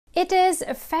It is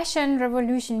a Fashion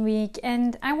Revolution Week,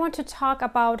 and I want to talk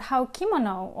about how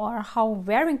kimono or how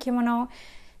wearing kimono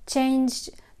changed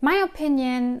my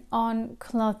opinion on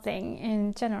clothing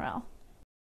in general.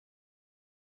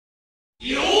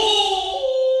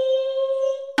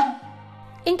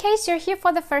 In case you're here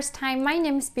for the first time, my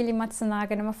name is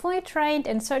Matsunaga and I'm a fully trained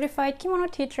and certified kimono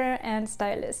teacher and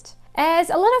stylist. As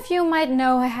a lot of you might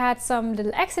know, I had some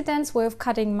little accidents with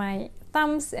cutting my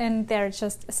thumbs and they're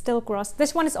just still gross.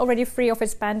 This one is already free of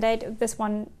its band-aid. This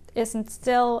one isn't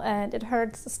still and it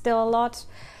hurts still a lot.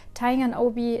 Tying an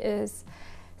obi is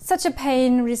such a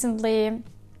pain recently.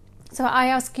 So I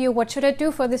ask you, what should I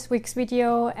do for this week's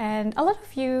video? And a lot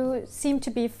of you seem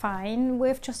to be fine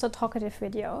with just a talkative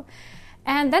video.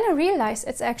 And then I realized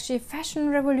it's actually Fashion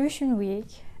Revolution Week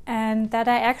and that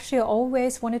I actually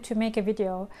always wanted to make a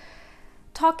video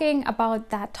talking about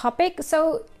that topic.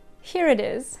 So here it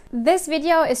is. This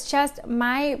video is just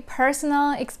my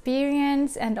personal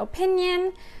experience and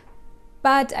opinion,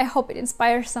 but I hope it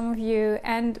inspires some of you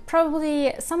and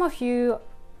probably some of you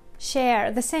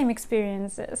share the same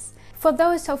experiences. For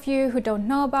those of you who don't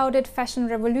know about it, Fashion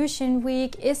Revolution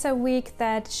Week is a week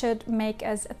that should make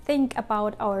us think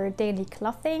about our daily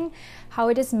clothing, how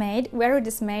it is made, where it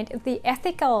is made, the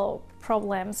ethical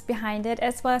problems behind it,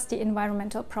 as well as the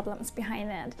environmental problems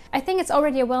behind it. I think it's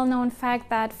already a well-known fact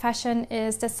that fashion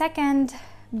is the second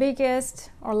biggest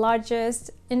or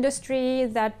largest industry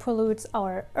that pollutes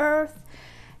our earth,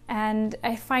 and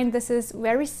I find this is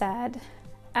very sad.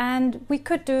 And we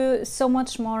could do so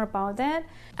much more about it.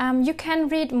 You can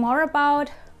read more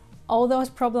about all those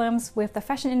problems with the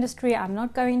fashion industry. I'm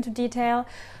not going into detail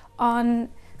on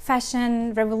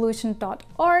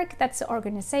fashionrevolution.org. That's the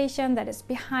organization that is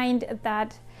behind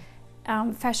that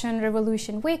Fashion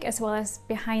Revolution Week, as well as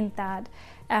behind that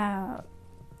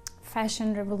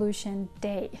Fashion Revolution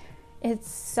Day.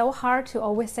 It's so hard to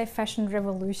always say Fashion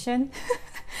Revolution.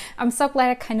 I'm so glad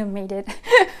I kind of made it.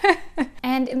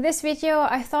 And in this video,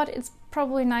 I thought it's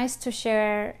probably nice to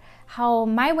share how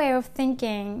my way of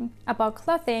thinking about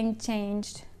clothing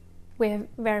changed with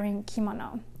wearing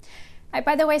kimono. I,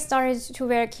 by the way, started to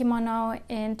wear kimono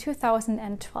in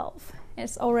 2012.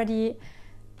 It's already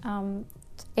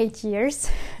 8 years.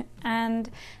 And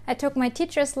I took my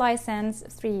teacher's license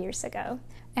 3 years ago.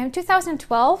 In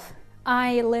 2012,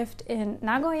 I lived in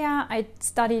Nagoya. I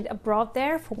studied abroad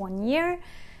there for 1 year.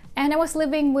 And I was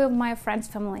living with my friend's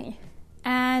family.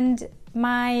 And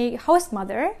my host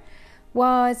mother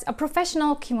was a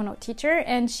professional kimono teacher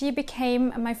and she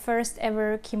became my first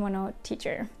ever kimono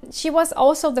teacher. She was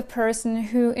also the person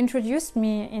who introduced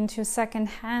me into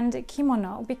second-hand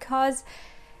kimono because,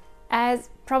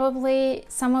 as probably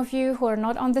some of you who are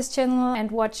not on this channel and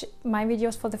watch my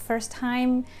videos for the first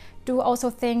time do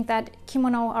also think that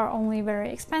kimono are only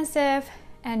very expensive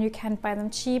and you can't buy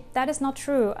them cheap. That is not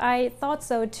true. I thought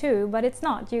so too, but it's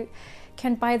not. You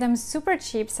can buy them super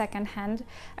cheap secondhand.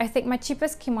 I think my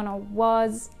cheapest kimono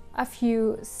was a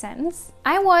few cents.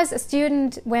 I was a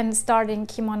student when starting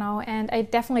kimono and I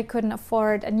definitely couldn't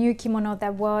afford a new kimono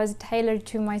that was tailored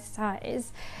to my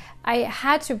size. I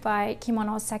had to buy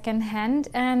kimono secondhand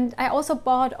and I also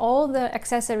bought all the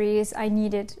accessories I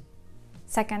needed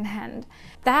secondhand.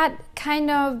 That kind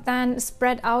of then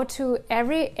spread out to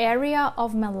every area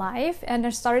of my life and I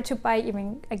started to buy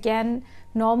even again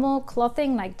normal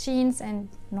clothing like jeans and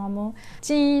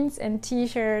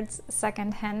t-shirts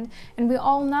secondhand. And we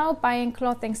all know buying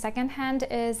clothing secondhand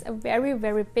is a very,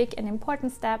 very big and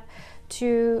important step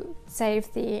to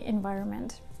save the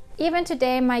environment. Even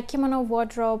today, my kimono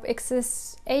wardrobe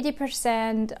exists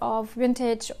 80% of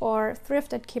vintage or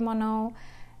thrifted kimono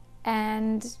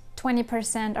and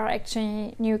 20% are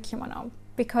actually new kimono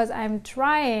because I'm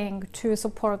trying to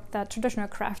support the traditional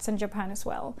crafts in Japan as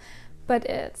well, but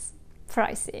it's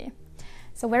pricey.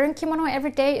 So wearing kimono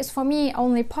every day is for me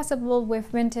only possible with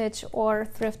vintage or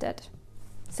thrifted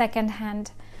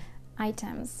second-hand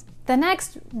items. The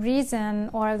next reason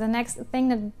or the next thing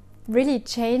that really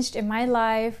changed in my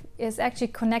life is actually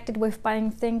connected with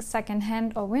buying things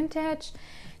second-hand or vintage.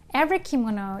 Every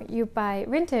kimono you buy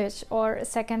vintage or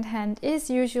second-hand is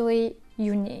usually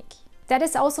unique. That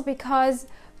is also because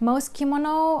most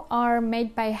kimono are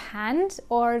made by hand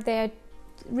or they're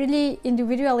really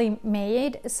individually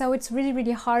made, so it's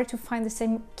really hard to find the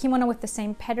same kimono with the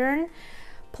same pattern.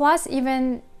 Plus,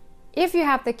 even if you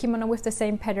have the kimono with the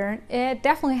same pattern, it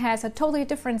definitely has a totally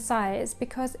different size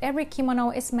because every kimono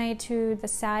is made to the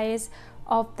size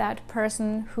of that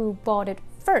person who bought it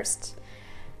first.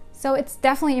 So it's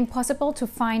definitely impossible to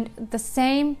find the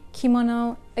same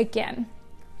kimono again.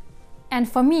 And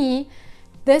for me,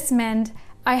 this meant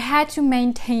I had to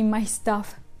maintain my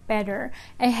stuff better.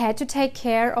 I had to take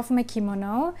care of my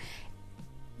kimono,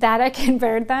 that I can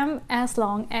wear them as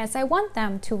long as I want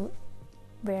them to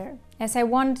wear. As I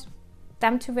want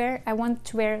them to wear, I want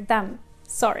to wear them.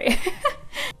 Sorry.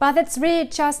 But it's really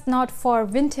just not for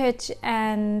vintage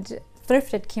and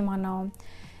thrifted kimono.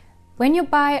 When you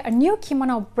buy a new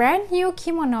kimono, brand new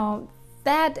kimono,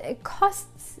 that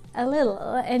costs a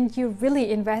little and you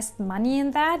really invest money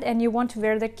in that and you want to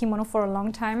wear the kimono for a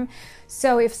long time.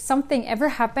 So if something ever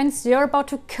happens, you're about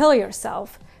to kill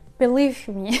yourself. Believe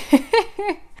me.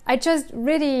 I just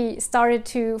really started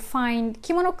to find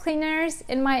kimono cleaners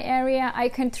in my area I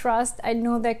can trust. I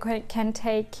know they can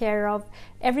take care of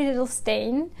every little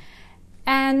stain.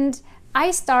 And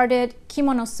I started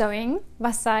kimono sewing,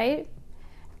 wasai,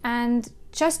 and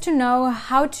just to know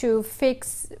how to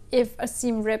fix if a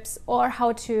seam rips or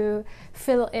how to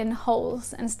fill in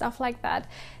holes and stuff like that.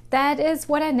 That is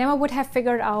what I never would have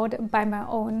figured out by my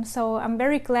own. So I'm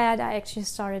very glad I actually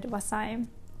started wasai.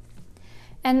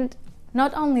 And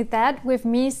not only that, with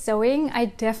me sewing, I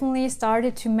definitely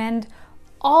started to mend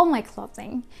all my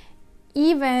clothing,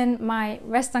 even my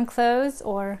Western clothes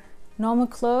or normal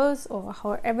clothes or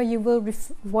however you will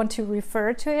want to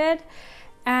refer to it.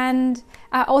 And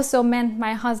I also mend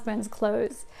my husband's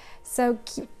clothes. So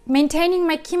maintaining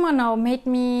my kimono made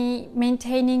me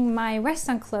maintaining my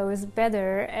Western clothes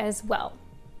better as well.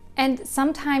 And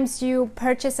sometimes you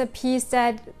purchase a piece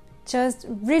that just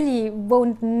really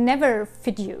won't never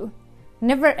fit you.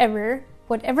 Never ever,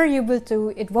 whatever you will do,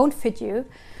 it won't fit you.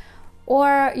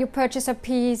 Or you purchase a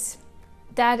piece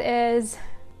that is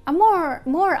a more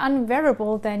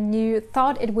unwearable than you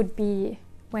thought it would be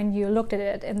when you looked at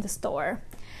it in the store.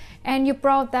 And you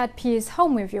brought that piece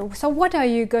home with you. So what are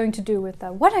you going to do with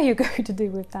that? What are you going to do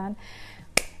with that?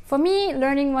 For me,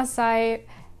 learning wasai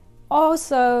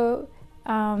also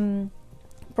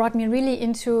brought me really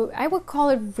into, I would call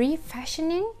it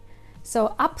refashioning.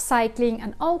 So upcycling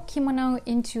an old kimono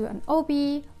into an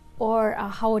obi or a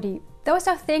haori. Those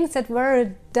are things that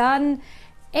were done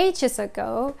ages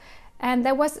ago, and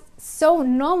that was so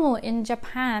normal in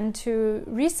Japan to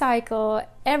recycle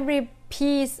every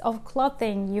piece of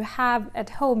clothing you have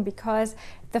at home because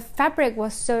the fabric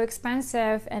was so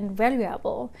expensive and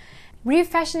valuable.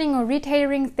 Refashioning or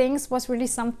retailoring things was really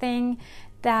something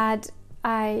that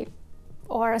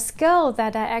or a skill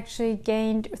that I actually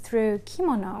gained through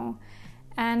kimono.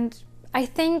 And I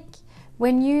think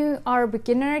when you are a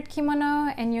beginner at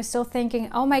kimono and you're still thinking,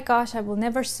 oh my gosh, I will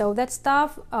never sew that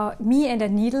stuff, me and a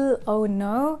needle, oh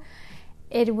no,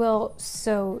 it will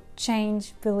so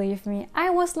change, believe me. I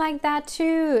was like that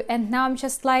too, and now I'm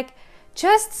just like,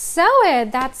 just sew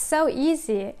it, that's so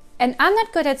easy. And I'm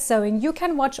not good at sewing. You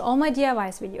can watch all my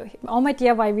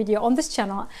DIY video on this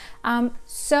channel. I'm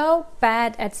so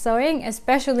bad at sewing,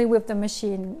 especially with the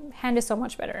machine. Hand is so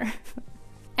much better.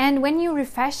 And when you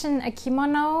refashion a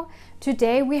kimono,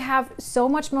 today we have so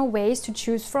much more ways to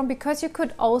choose from, because you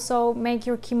could also make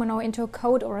your kimono into a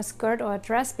coat or a skirt or a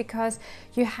dress, because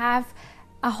you have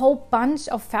a whole bunch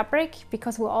of fabric,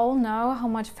 because we all know how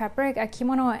much fabric a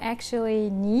kimono actually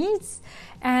needs,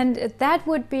 and that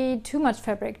would be too much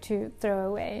fabric to throw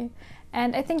away.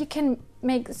 And I think you can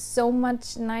make so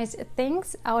much nice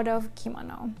things out of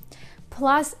kimono.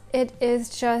 Plus, it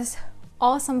is just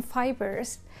awesome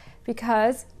fibers,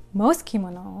 because most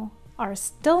kimono are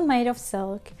still made of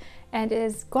silk and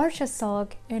is gorgeous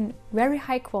silk in very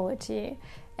high quality,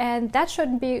 and that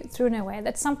shouldn't be thrown away.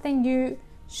 That's something you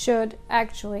should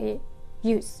actually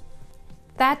use.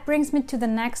 That brings me to the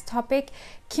next topic.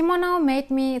 Kimono made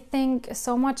me think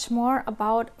so much more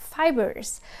about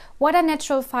fibers. What are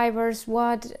natural fibers?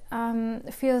 What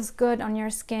feels good on your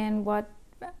skin? What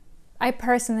I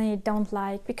personally don't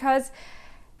like, because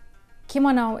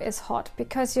kimono is hot,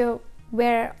 because you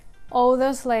wear all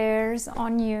those layers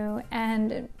on you,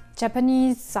 and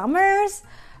Japanese summers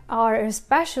are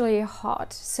especially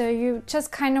hot, so you just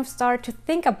kind of start to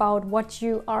think about what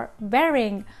you are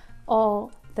wearing all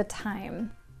the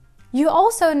time. You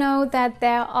also know that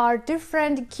there are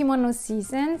different kimono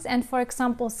seasons, and for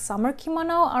example, summer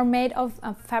kimono are made of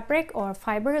a fabric or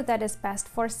fiber that is best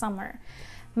for summer.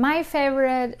 My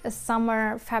favorite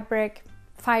summer fabric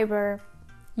fiber,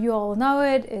 you all know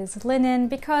it, is linen,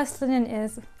 because linen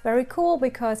is very cool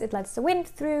because it lets the wind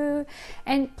through,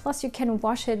 and plus you can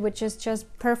wash it, which is just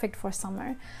perfect for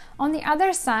summer. On the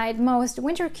other side, most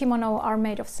winter kimono are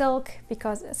made of silk,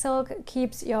 because silk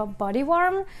keeps your body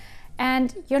warm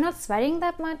and you're not sweating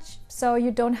that much, so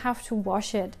you don't have to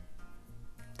wash it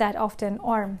that often,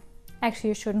 or actually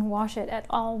you shouldn't wash it at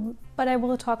all, but I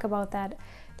will talk about that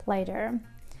later.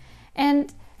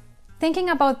 And thinking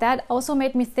about that also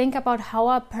made me think about how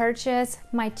I purchase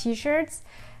my t-shirts.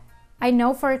 I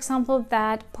know, for example,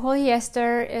 that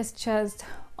polyester is just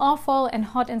awful and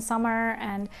hot in summer,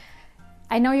 and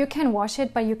I know you can wash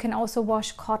it, but you can also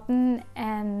wash cotton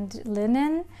and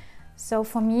linen. So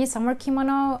for me, summer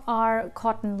kimono are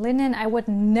cotton, linen. I would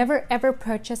never ever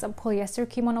purchase a polyester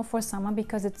kimono for summer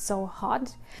because it's so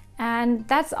hot. And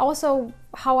that's also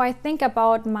how I think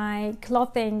about my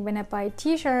clothing when I buy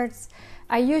t-shirts.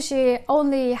 I usually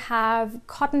only have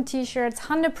cotton t-shirts,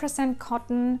 100%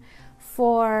 cotton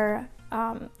for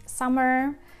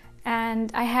summer.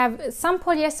 And I have some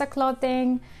polyester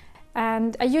clothing,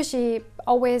 and I usually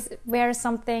always wear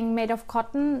something made of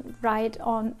cotton right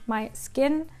on my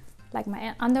skin, like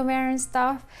my underwear and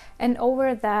stuff, and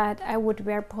over that I would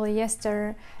wear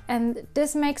polyester, and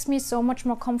this makes me so much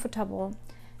more comfortable.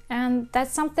 And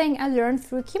that's something I learned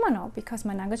through kimono, because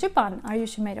my nagajuban are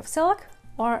usually made of silk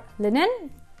or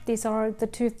linen. These are the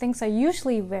two things I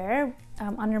usually wear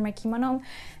under my kimono,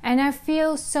 and I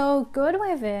feel so good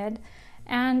with it.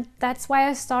 And that's why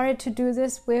I started to do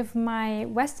this with my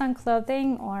Western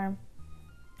clothing, or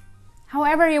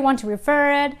however you want to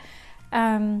refer it,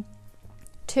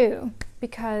 too,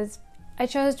 because I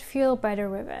just feel better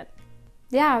with it.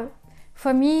 Yeah,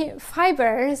 for me,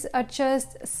 fibers are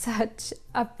just such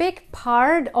a big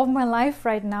part of my life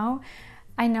right now.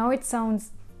 I know it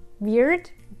sounds weird,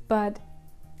 but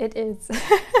it is.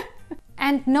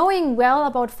 And knowing well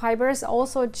about fibers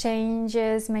also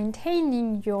changes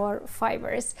maintaining your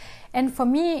fibers. And for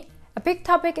me, a big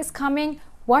topic is coming: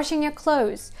 washing your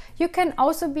clothes. You can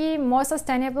also be more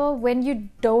sustainable when you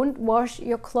don't wash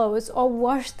your clothes or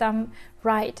wash them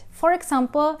right. For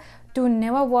example, do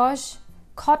never wash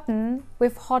cotton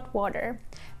with hot water,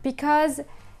 because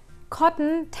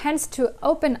cotton tends to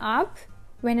open up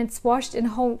when it's washed in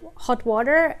hot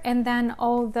water, and then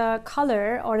all the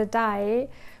color or the dye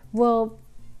will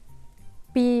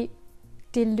be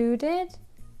diluted.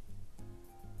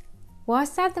 Was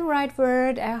that the right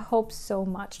word? I hope so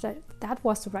much that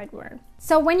was the right word.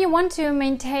 So when you want to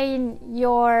maintain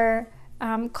your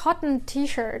cotton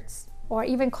t-shirts or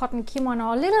even cotton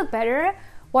kimono a little better,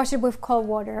 wash it with cold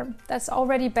water. That's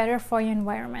already better for your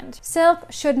environment. Silk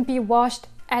shouldn't be washed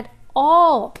at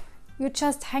all. You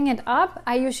just hang it up.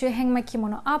 I usually hang my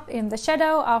kimono up in the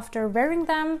shadow after wearing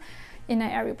them in an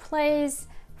airy place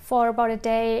for about a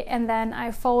day, and then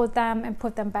I fold them and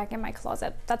put them back in my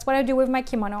closet. That's what I do with my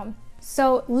kimono.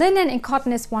 So linen and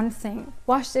cotton is one thing.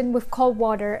 Washed in with cold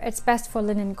water, it's best for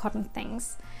linen and cotton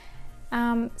things.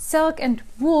 Silk and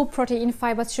wool protein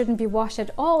fibers shouldn't be washed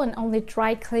at all, and only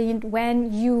dry cleaned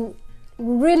when you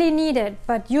really need it.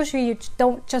 But usually you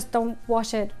don't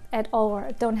wash it at all,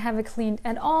 or don't have it cleaned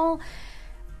at all.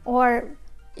 Or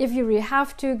if you really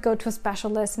have to, go to a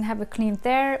specialist and have it cleaned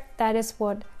there. That is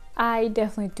what I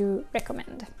definitely do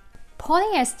recommend.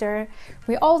 Polyester,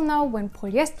 we all know when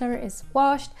polyester is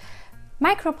washed,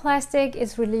 microplastic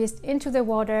is released into the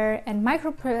water, and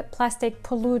microplastic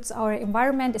pollutes our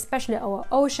environment, especially our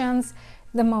oceans,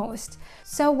 the most.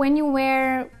 So when you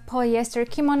wear polyester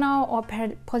kimono or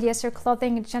polyester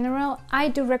clothing in general, I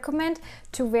do recommend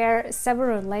to wear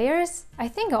several layers. I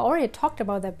think I already talked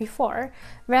about that before.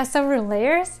 Wear several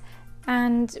layers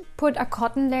and put a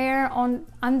cotton layer on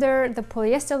under the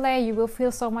polyester layer. You will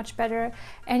feel so much better.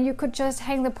 And you could just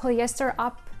hang the polyester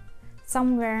up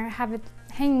somewhere, have it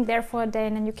hanging there for a day,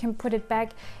 and then you can put it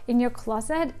back in your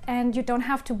closet, and you don't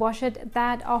have to wash it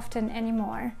that often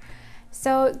anymore.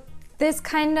 So this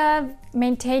kind of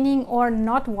maintaining or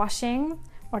not washing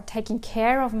or taking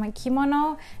care of my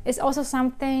kimono is also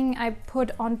something I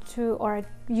put onto or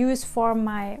use for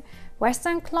my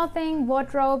Western clothing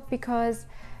wardrobe, because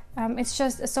it's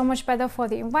just so much better for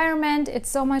the environment. It's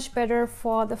so much better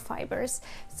for the fibers.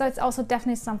 So it's also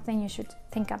definitely something you should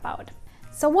think about.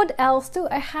 So what else do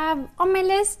I have on my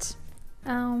list?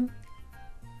 You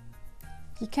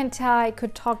can tell I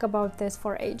could talk about this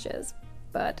for ages,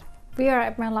 but we are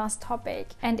at my last topic.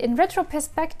 And in retro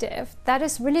perspective, that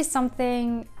is really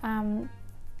something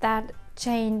that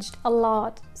changed a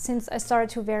lot since I started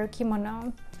to wear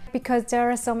kimono, because there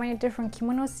are so many different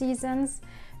kimono seasons.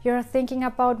 You're thinking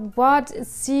about what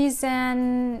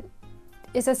season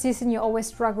is a season you always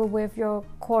struggle with your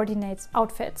coordinates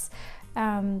outfits,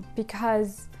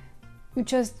 because you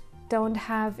just don't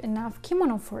have enough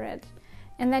kimono for it.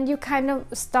 And then you kind of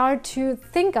start to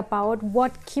think about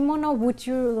what kimono would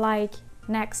you like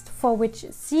next for which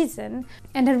season.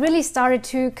 And I really started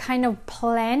to kind of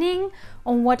planning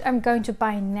on what I'm going to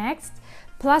buy next.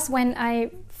 Plus, when I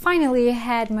finally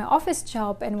had my office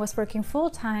job and was working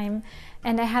full-time,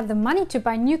 and I had the money to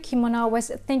buy new kimono, I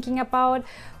was thinking about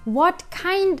what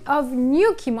kind of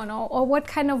new kimono or what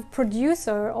kind of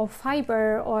producer or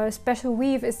fiber or special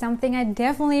weave is something I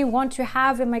definitely want to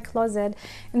have in my closet.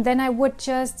 And then I would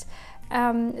just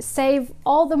save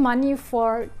all the money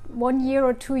for 1 year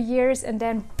or 2 years and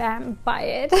then bam, buy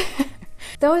it.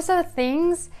 Those are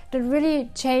things that really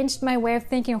changed my way of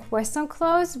thinking of Western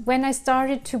clothes when I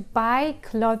started to buy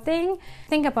clothing.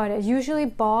 Think about it, I usually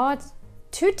bought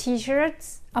 2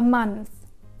 t-shirts a month,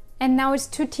 and now it's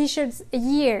 2 t-shirts a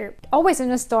year. Always in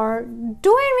the store,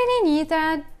 do I really need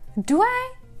that? Do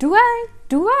I?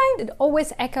 It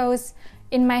always echoes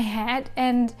in my head,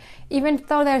 and even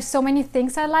though there's so many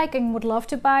things I like and would love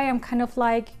to buy, I'm kind of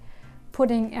like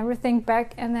putting everything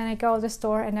back, and then I go to the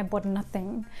store and I bought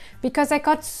nothing because I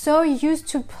got so used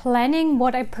to planning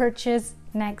what I purchase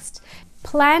next.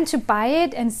 Plan to buy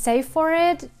it and save for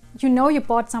it. You know you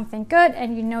bought something good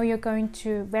and you know you're going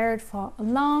to wear it for a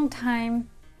long time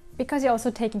because you're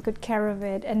also taking good care of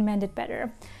it and mend it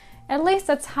better. At least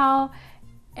that's how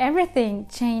everything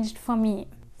changed for me.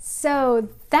 So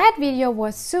that video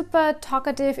was super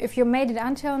talkative. If you made it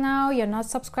until now, you're not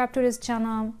subscribed to this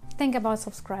channel, think about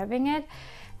subscribing it.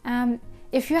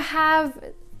 If you have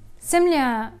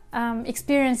similar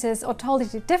experiences or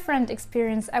totally different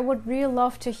experience, I would really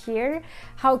love to hear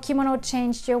how kimono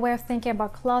changed your way of thinking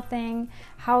about clothing,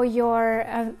 how your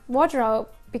wardrobe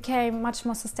became much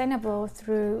more sustainable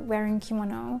through wearing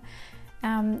kimono.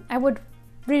 I would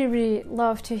really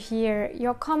love to hear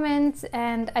your comments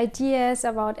and ideas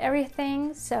about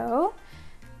everything. So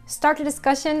start a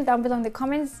discussion down below in the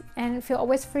comments, and feel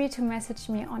always free to message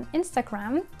me on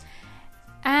Instagram.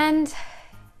 And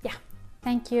yeah,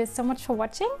 thank you so much for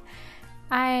watching.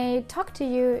 I talk to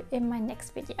you in my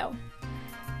next video.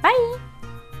 Bye!